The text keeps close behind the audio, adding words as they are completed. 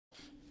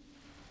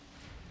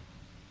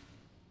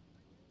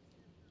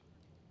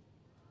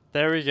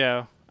There we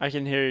go. I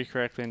can hear you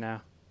correctly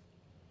now.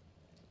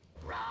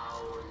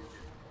 Round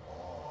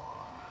four.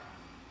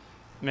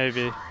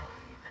 Maybe. 5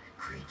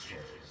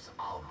 creatures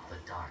of the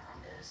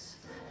darkness.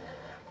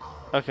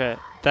 Okay,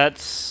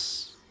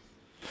 that's...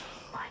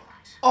 Fight.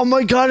 Oh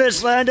my god,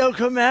 it's Lando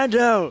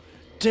Commando!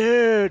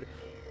 Dude!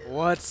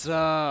 What's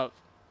up?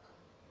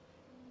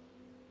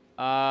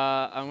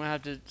 I'm gonna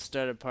have to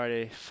start a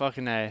party.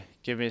 Fucking A.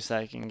 Give me a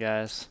second,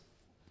 guys.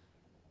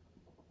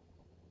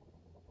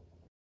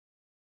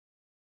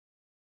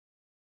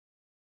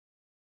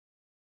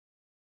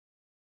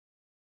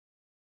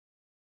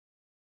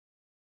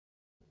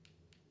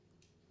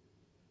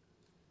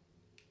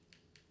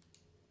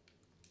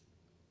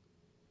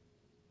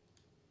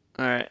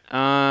 Alright,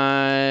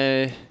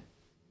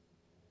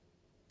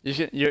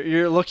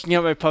 you're looking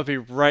at my puppy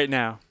right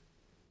now.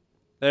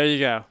 There you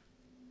go.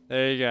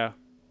 There you go.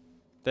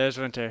 There's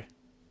Winter.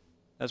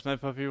 That's my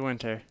puppy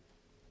Winter.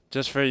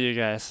 Just for you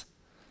guys.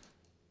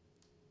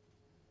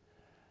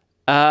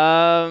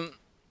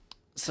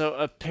 So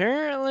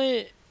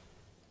apparently,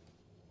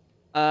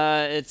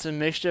 it's a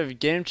mixture of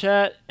game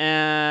chat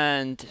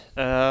and,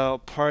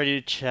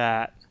 party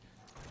chat.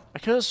 I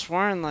could have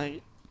sworn,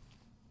 like,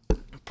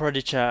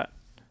 party chat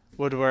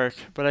would work,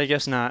 but I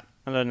guess not.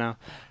 I don't know.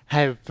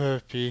 Hi,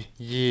 puppy.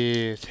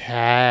 Yes,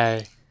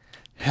 hi.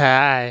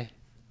 Hi.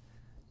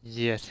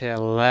 Yes,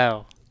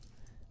 hello.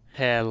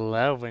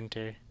 Hello,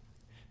 Winter.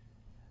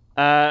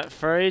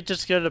 Furry,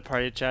 just go to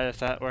party chat if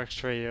that works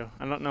for you.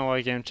 I don't know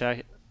why game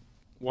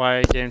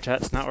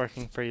chat's not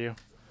working for you.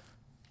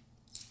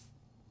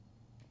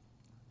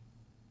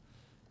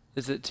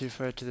 Is it too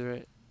far to the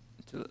right?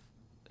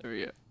 There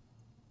we go.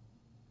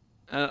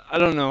 I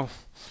don't know.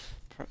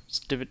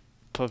 Stupid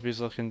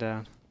puppy's looking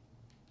down.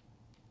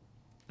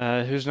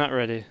 Who's not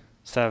ready?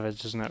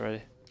 Savage is not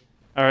ready.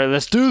 Alright,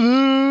 let's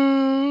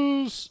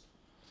do this!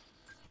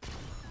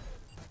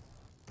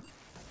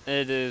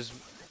 It is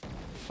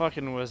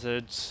fucking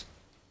wizards.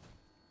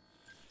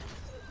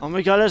 Oh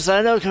my god, it's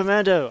Lando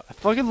Commando! I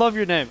fucking love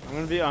your name, I'm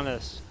gonna be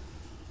honest.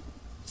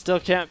 Still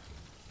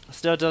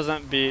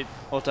doesn't beat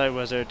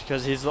Ulti-Wizard,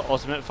 because he's the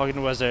ultimate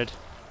fucking wizard.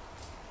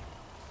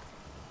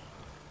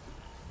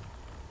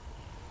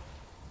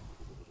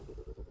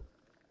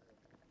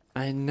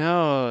 I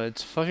know,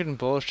 it's fucking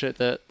bullshit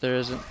that there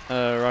isn't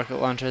a rocket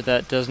launcher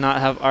that does not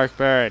have arc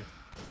burn.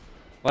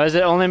 Why is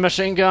it only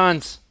machine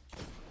guns?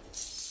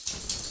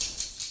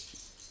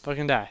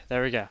 Fucking die.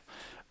 There we go.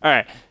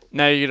 Alright,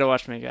 now you get to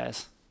watch me,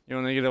 guys. You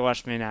only get to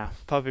watch me now.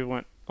 Puppy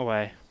went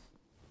away.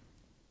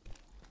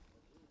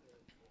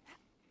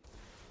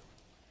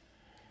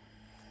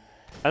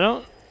 I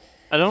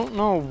don't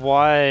know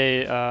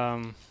why,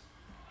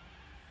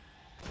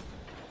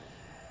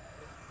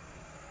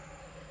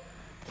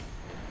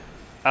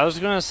 I was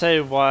gonna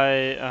say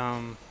why,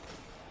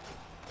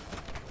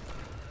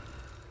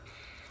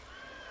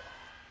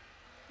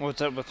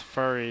 what's up with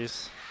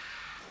furries?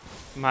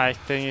 My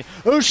thingy.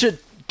 Oh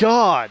shit!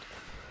 God!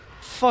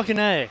 Fucking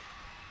A.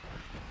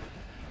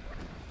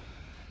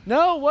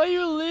 No, why are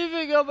you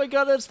leaving? Oh my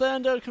god, it's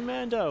Lando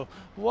Commando.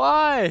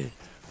 Why?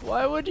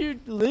 Why would you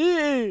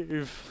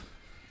leave?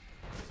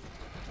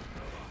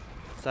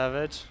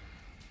 Savage?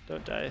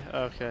 Don't die.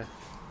 Okay.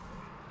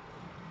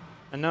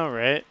 I know,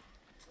 right?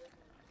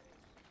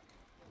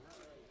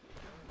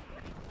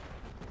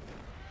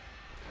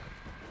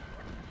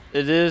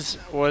 It is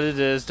what it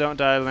is. Don't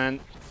die,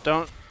 Land.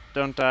 Don't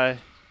die.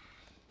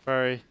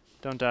 Furry.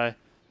 Don't die.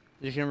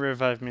 You can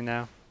revive me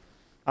now.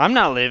 I'm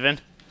not leaving.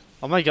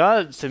 Oh my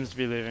god, it seems to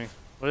be leaving.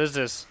 What is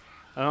this?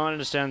 I don't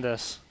understand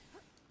this.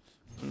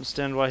 I don't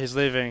understand why he's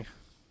leaving.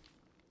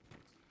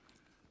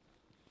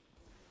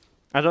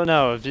 I don't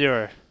know, a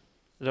viewer.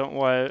 I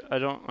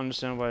don't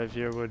understand why a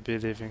viewer would be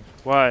leaving.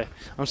 Why?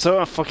 I'm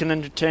so fucking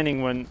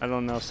entertaining when, I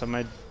don't know, so am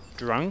I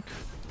drunk?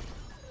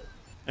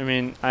 I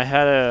mean, I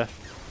had a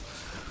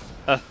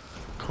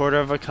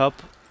quarter of a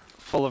cup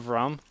full of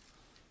rum.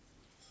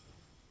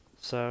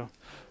 So,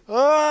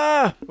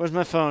 where's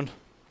my phone?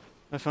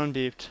 My phone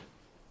beeped.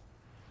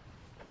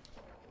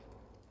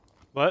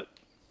 What?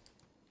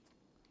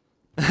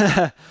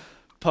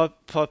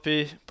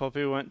 Puppy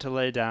went to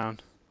lay down.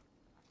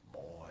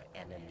 More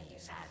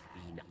enemies have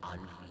been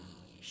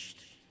unleashed.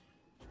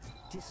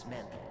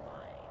 Dismantle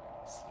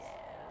mines,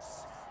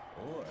 yes.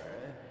 Or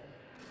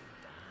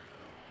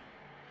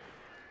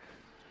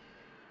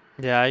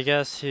Yeah, I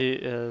guess he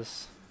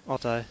is. I'll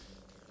die.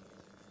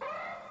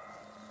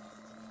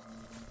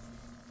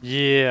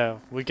 Yeah,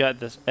 we got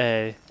this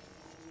A.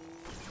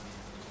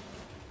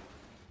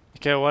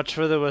 Okay, watch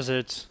for the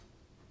wizards.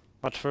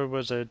 Watch for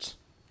wizards.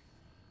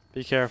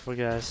 Be careful,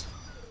 guys.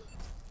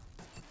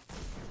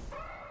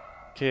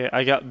 Okay,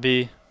 I got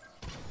B.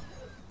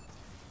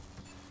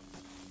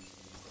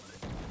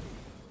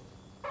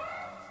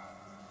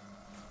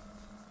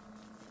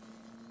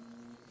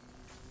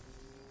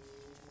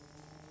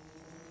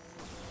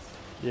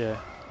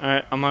 Yeah.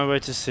 Alright, on my way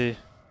to C.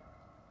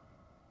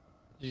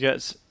 You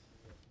guys...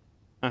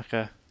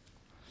 Okay.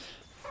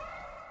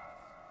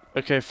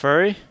 Okay,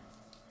 Furry?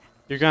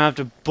 You're gonna have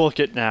to book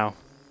it now.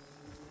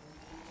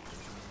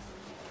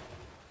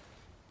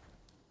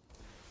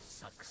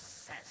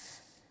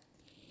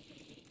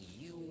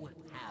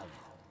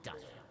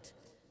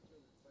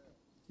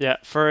 Yeah,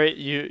 furry,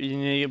 you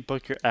need to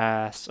book your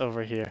ass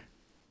over here.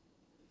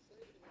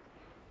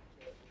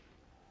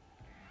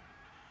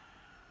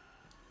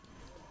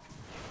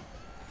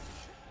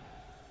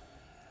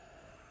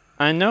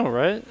 I know,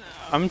 right?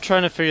 I'm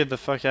trying to figure the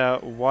fuck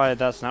out why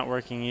that's not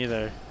working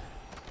either.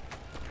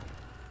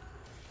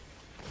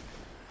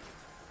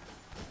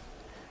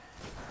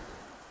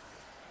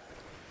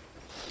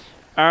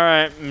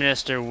 Alright,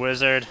 Mr.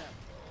 Wizard.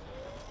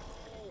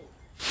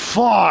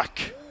 Fuck!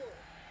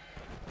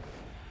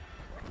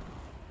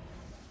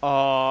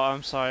 Oh,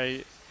 I'm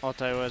sorry,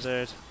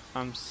 Multi-Wizard.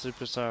 I'm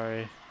super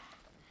sorry.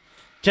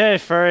 Okay,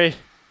 furry.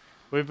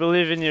 We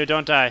believe in you,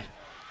 don't die.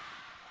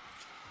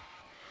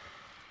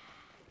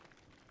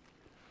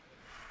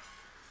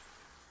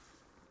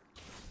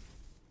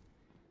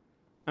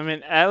 I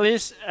mean, at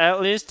least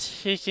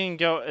he can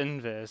go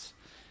invis.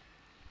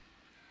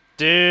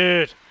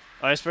 Dude,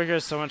 Icebreaker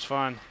is so much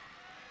fun.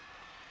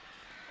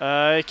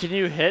 Can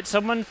you hit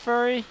someone,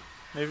 furry?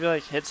 Maybe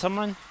like hit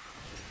someone?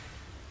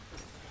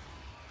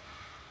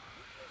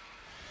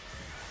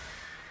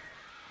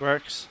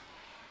 Works.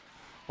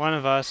 One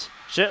of us.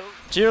 Shit,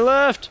 to your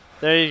left!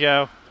 There you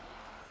go.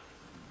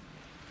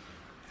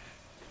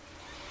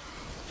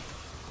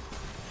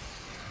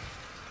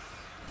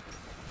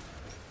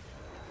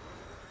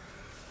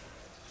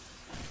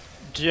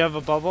 Do you have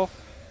a bubble?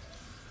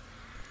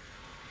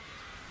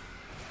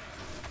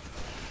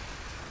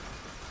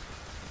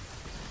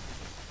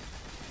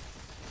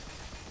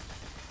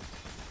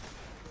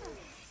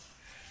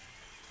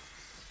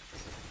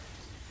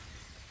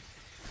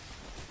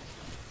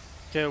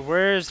 Okay,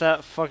 where is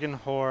that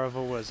fucking whore of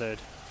a wizard?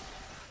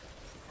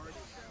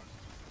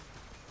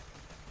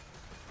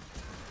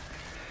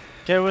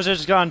 Okay,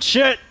 wizard's gone.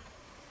 Shit!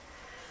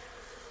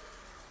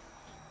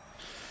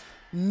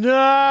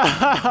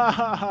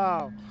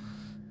 No!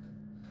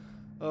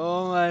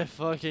 Oh my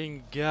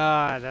fucking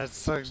god, that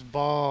sucks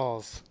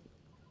balls.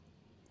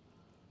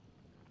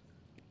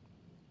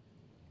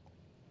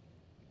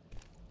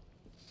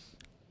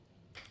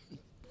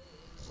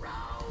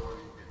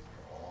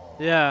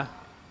 Yeah.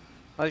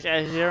 Like,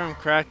 I hear him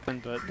crackling,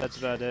 but that's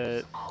about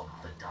it.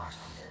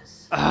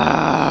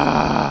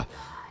 Ah!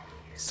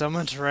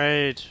 Someone's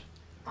rage.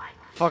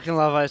 Fucking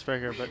love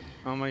Icebreaker, but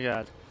oh my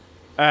god.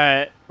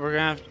 Alright, we're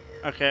gonna have.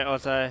 Okay,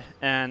 Otai,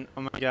 and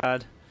oh my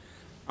god.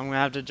 I'm gonna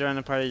have to join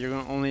the party. You're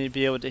gonna only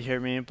be able to hear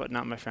me, but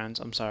not my friends.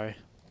 I'm sorry.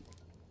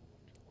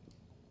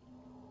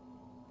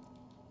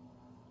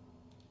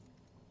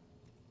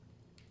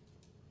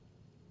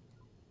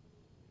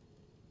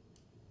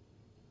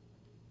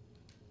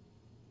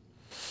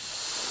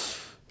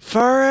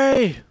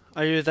 Furry!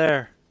 Are you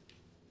there?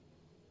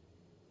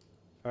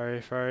 Furry,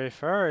 furry,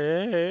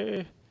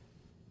 furry.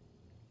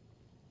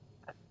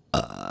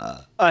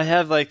 I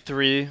have like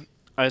 3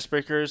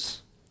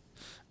 icebreakers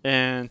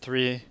and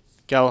 3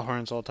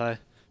 Galahorns ulti.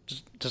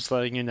 Just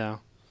letting you know.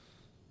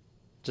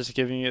 Just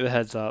giving you the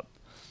heads up.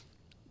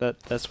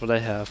 That's what I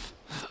have.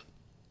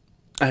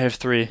 I have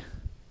 3.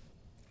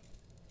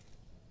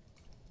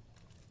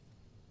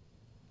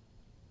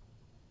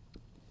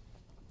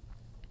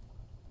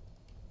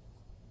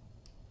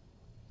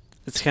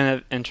 It's kind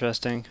of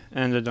interesting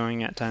and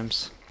annoying at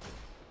times.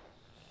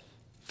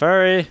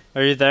 Furry,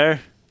 are you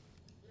there?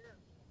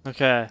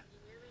 Okay.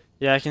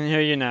 Yeah, I can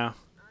hear you now.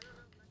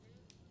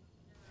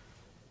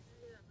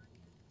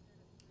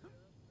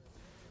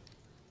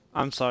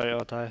 I'm sorry,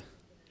 Otai.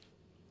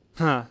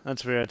 Huh,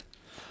 that's weird.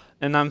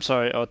 And I'm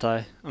sorry,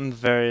 Otai. I'm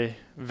very,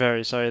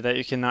 very sorry that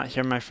you cannot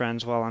hear my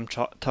friends while I'm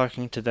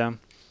talking to them.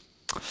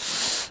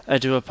 I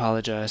do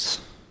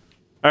apologize.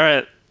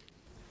 Alright.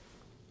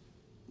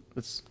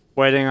 It's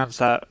waiting on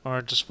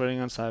or just waiting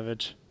on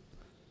Savage.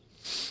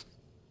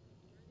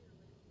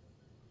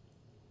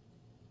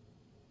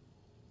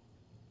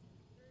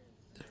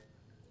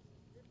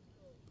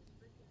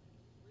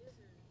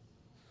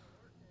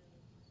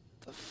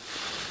 The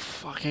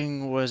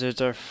fucking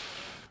wizards are...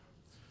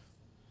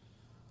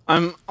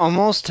 I'm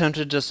almost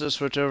tempted just to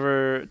switch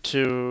over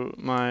to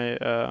my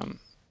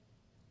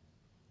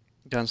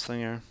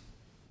gunslinger.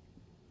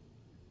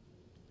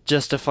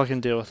 Just to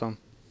fucking deal with them.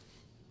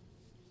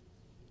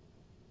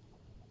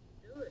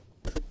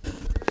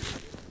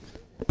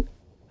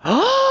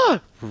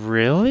 Ah,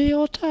 really,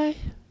 Otai?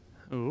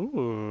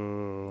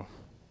 Ooh.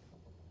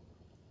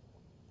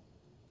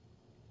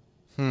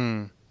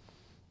 Hmm.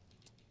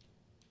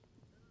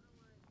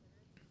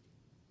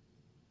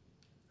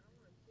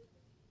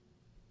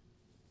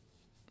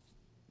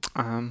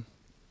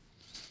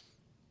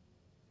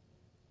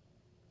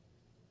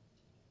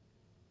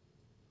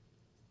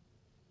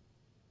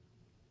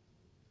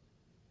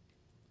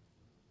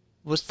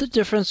 What's the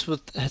difference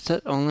with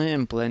headset only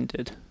and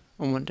blended?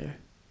 I wonder.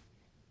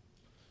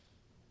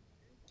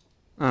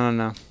 I don't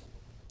know.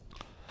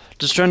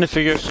 Just trying to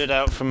figure shit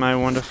out for my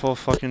wonderful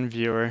fucking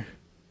viewer.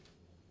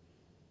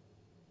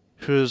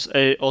 Who's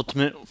a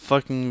ultimate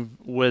fucking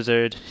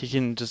wizard. He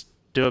can just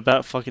do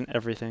about fucking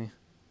everything.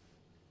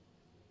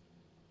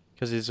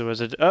 Because he's a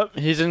wizard. Oh,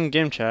 he's in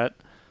game chat.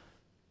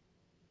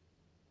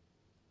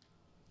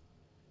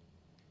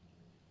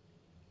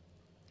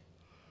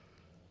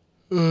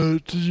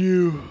 Did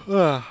you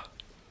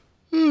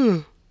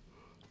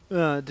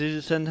did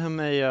you send him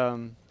a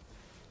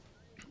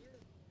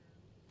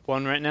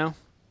one right now?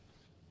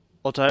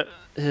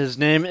 His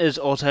name is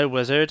Ulti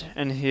Wizard,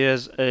 and he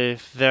is a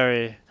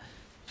very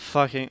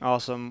fucking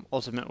awesome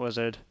ultimate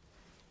wizard.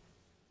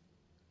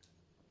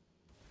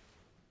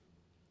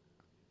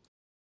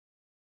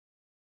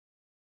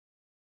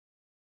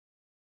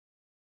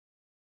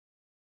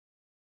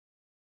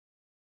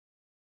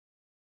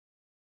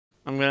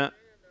 I'm gonna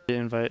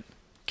invite.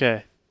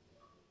 Okay.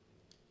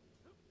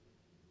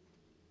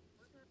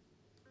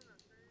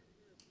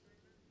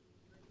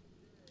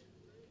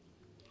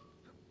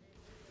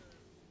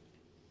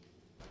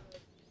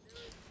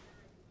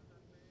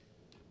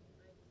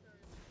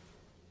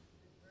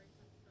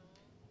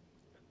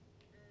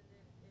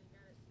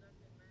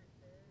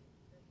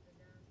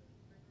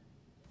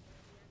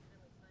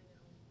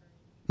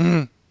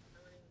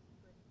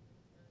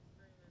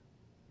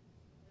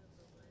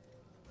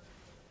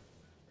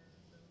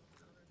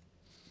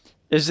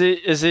 Is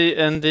he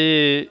in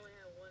the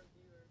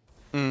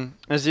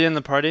is he in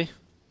the party?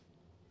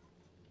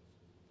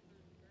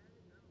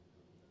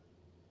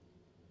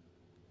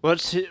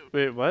 What's he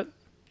wait, what?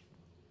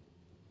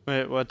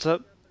 Wait, what's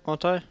up,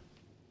 Multi? What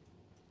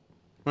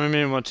do you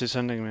mean what's he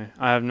sending me?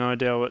 I have no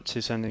idea what's he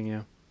sending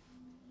you.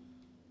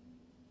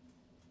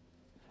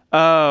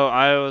 Oh,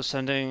 I was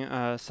sending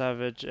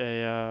Savage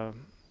a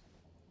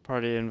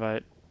party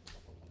invite.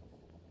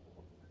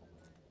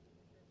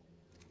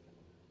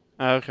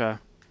 Okay.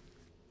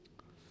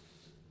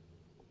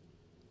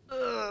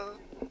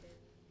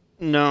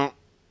 No.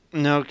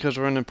 No, because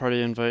we're in a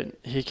party invite.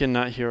 He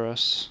cannot hear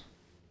us.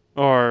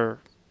 Or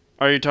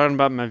are you talking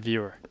about my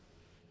viewer?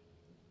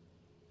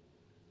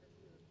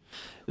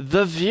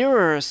 The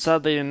viewer,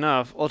 sadly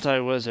enough,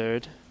 Ulti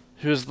Wizard,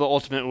 who's the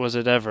ultimate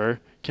wizard ever,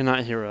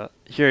 cannot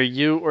hear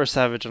you or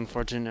Savage,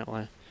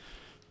 unfortunately.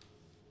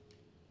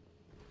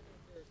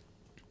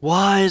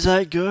 Why is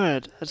that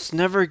good? That's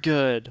never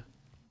good.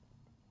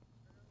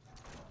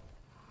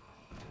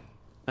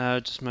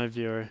 Just my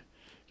viewer.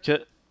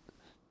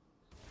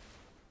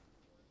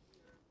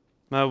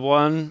 My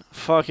one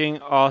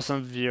fucking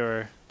awesome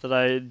viewer that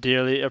I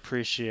dearly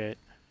appreciate.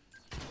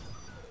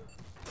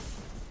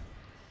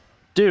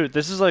 Dude,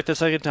 this is like the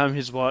second time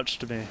he's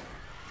watched me.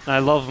 And I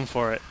love him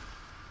for it.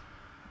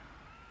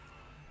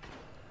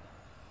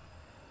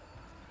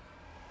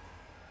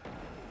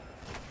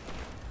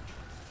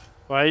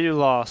 Why are you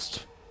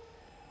lost?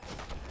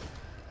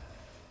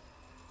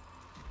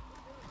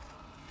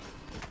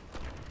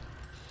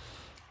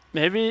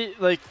 Maybe,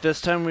 like, this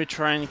time we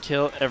try and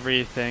kill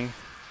everything.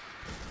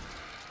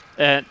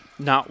 And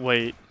not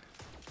wait.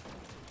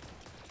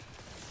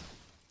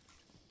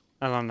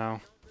 I don't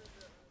know.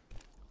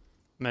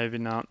 Maybe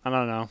not. I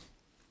don't know.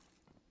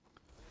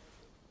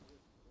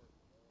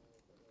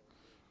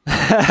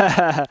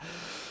 I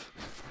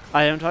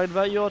am talking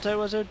about you, Ulti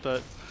Wizard,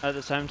 but at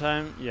the same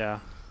time, yeah.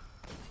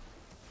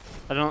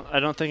 I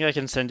don't think I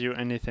can send you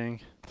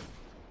anything.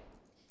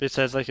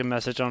 Besides like a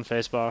message on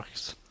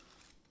Facebook.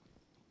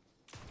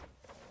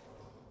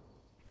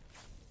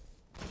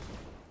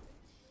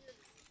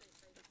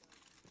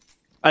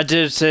 I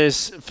did say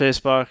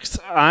Facebox.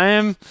 I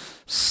am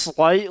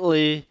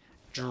slightly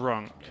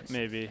drunk,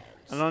 maybe.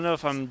 I don't know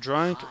if I'm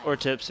drunk or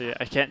tipsy.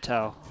 I can't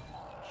tell.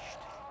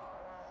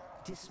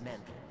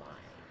 Dismantle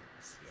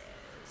mines,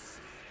 yes.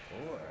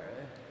 Or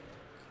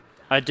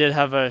I did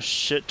have a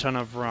shit ton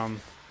of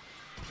rum.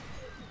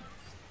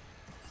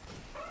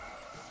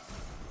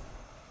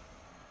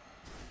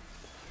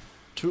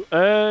 To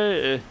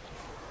a.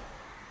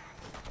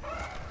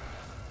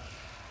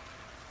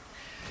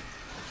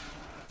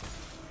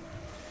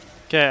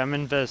 Okay, I'm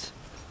in Viz.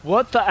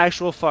 What the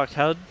actual fuck?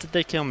 How did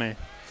they kill me?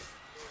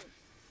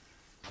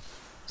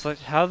 It's like,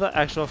 how the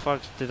actual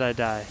fuck did I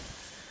die?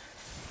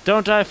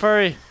 Don't die,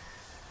 furry!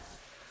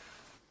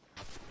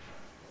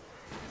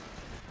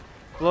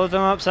 Blow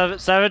them up,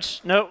 Savage.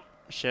 Nope.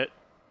 Shit.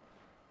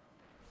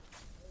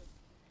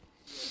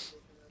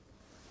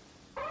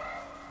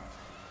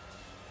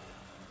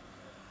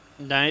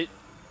 Night.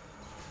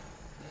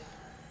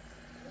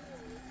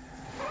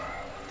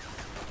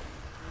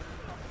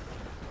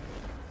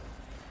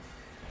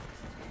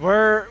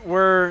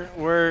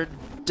 We're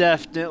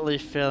definitely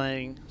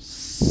failing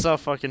so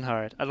fucking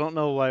hard. I don't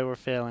know why we're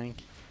failing.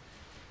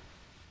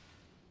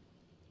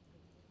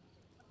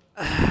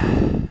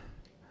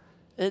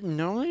 It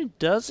normally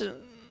doesn't.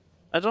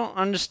 I don't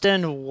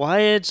understand why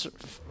it's.